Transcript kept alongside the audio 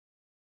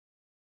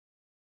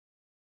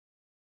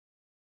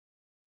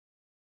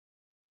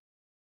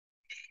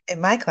In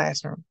my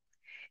classroom,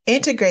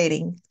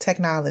 integrating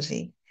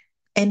technology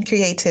and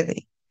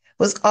creativity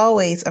was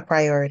always a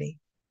priority.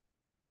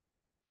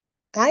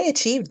 I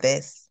achieved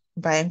this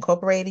by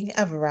incorporating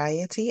a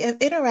variety of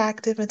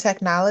interactive and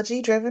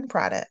technology-driven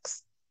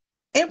products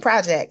and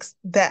projects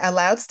that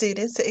allowed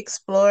students to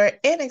explore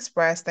and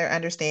express their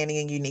understanding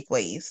in unique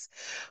ways.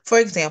 For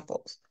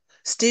example,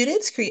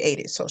 students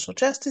created social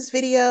justice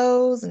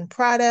videos and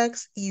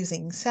products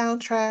using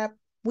Soundtrap,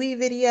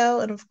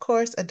 WeVideo, and of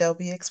course,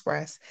 Adobe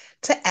Express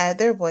to add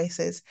their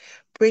voices,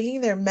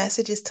 bringing their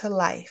messages to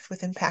life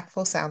with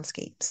impactful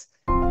soundscapes.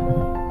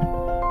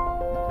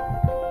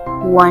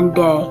 One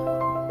day.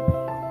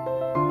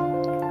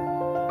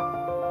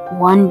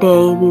 One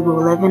day we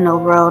will live in a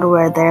world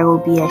where there will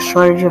be a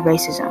shortage of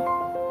racism.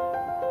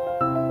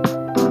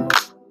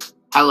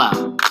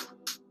 Hello.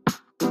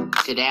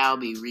 Today I'll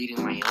be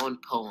reading my own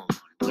poem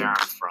on where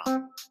I'm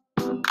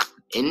from.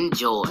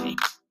 Enjoy.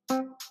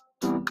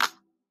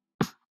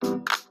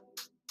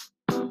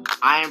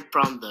 I am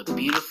from the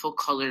beautiful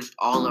colors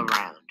all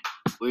around,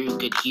 where you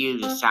could hear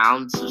the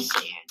sounds of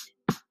sand.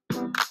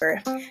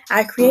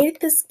 I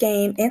created this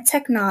game in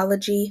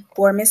technology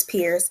for Miss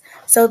Pierce.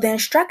 So the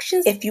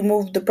instructions, if you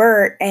move the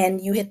bird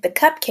and you hit the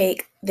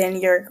cupcake, then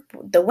you're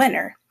the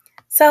winner.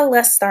 So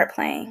let's start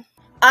playing.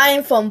 I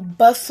am from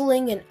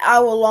bustling and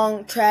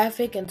hour-long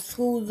traffic and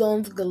school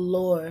zones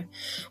galore.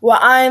 Where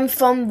I am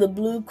from, the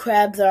blue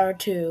crabs are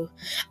too.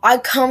 I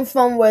come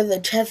from where the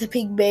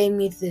Chesapeake Bay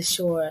meets the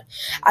shore.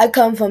 I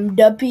come from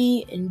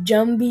Duppy and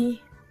Jumbie.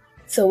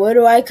 So where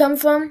do I come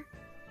from?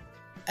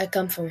 I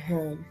come from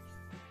home.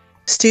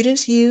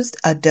 Students used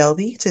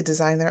Adobe to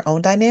design their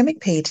own dynamic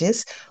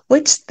pages,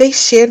 which they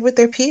shared with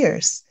their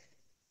peers.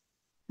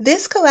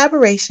 This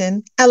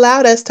collaboration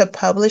allowed us to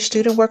publish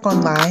student work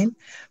online,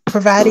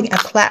 providing a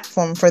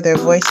platform for their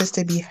voices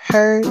to be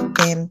heard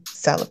and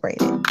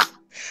celebrated.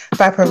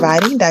 By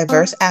providing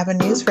diverse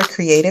avenues for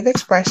creative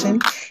expression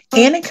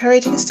and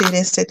encouraging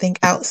students to think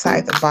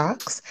outside the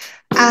box,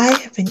 I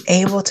have been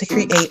able to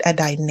create a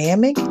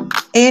dynamic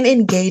and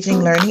engaging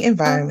learning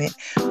environment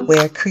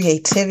where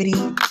creativity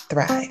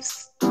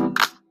thrives.